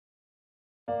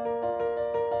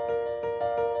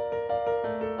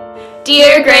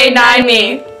Dear grade 9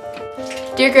 me.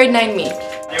 Dear grade 9 me.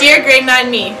 Dear grade 9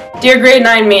 me. Dear grade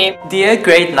 9 me. Dear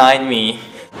grade 9 me.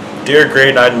 Dear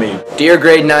grade 9 me. Dear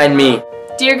grade 9 me.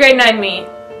 Dear grade 9 me.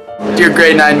 Dear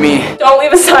grade 9 me. Don't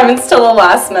leave assignments till the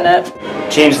last minute.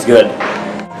 Change is good.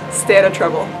 Stay out of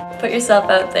trouble. Put yourself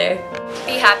out there.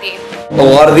 Be happy. A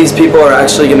lot of these people are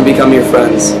actually going to become your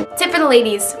friends. Tip for the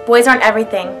ladies, boys aren't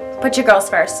everything. Put your girls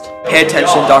first. Pay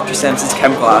attention in Dr. Sampson's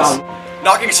chem class.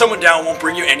 Knocking someone down won't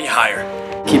bring you any higher.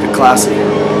 Keep it classy.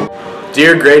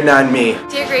 Dear grade 9 me.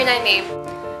 Dear grade 9 me.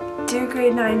 Dear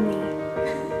grade 9 me.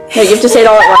 No, you have to say it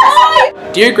all at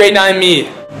once. Dear grade 9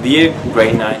 me. Dear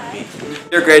grade 9 me.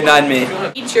 Dear grade 9 me.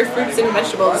 Eat your fruits and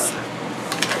vegetables.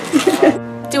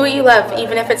 Do what you love,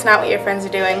 even if it's not what your friends are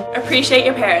doing. Appreciate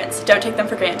your parents. Don't take them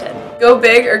for granted. Go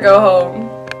big or go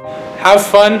home. Have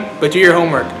fun, but do your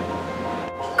homework.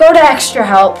 Go to extra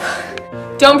help.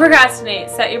 Don't procrastinate.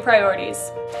 Set your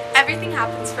priorities. Everything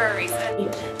happens for a reason.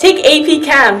 Take AP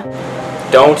Chem.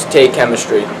 Don't take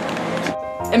chemistry.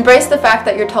 Embrace the fact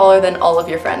that you're taller than all of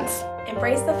your friends.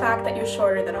 Embrace the fact that you're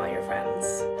shorter than all your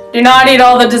friends. Do not eat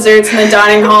all the desserts in the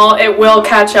dining hall. It will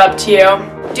catch up to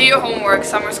you. Do your homework.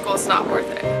 Summer school is not worth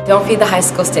it. Don't feed the high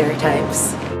school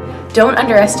stereotypes. Don't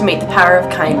underestimate the power of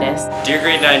kindness. Dear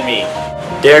grade 9 me.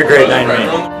 Dear grade 9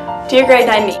 me. Dear grade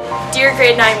 9 me. Dear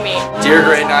grade 9 me. Dear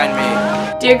grade 9 me.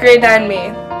 Dear grade 9 me.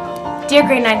 Dear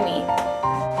grade 9 me.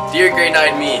 Dear grade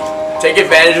 9 me. Take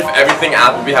advantage of everything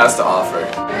Appleby has to offer.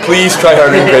 Please try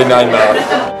harder in grade 9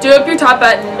 math. Do up your top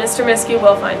button. Mr. Miskey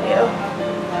will find you.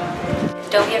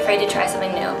 Don't be afraid to try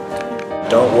something new.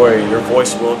 Don't worry, your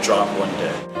voice will drop one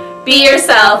day. Be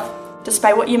yourself.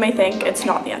 Despite what you may think, it's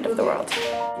not the end of the world.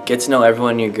 Get to know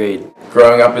everyone in your grade.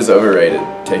 Growing up is overrated.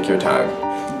 Take your time.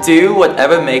 Do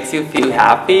whatever makes you feel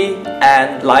happy,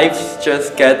 and life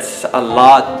just gets a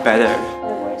lot better.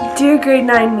 Dear grade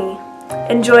 9 me,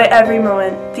 enjoy every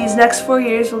moment. These next 4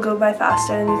 years will go by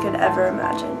faster than you could ever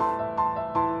imagine.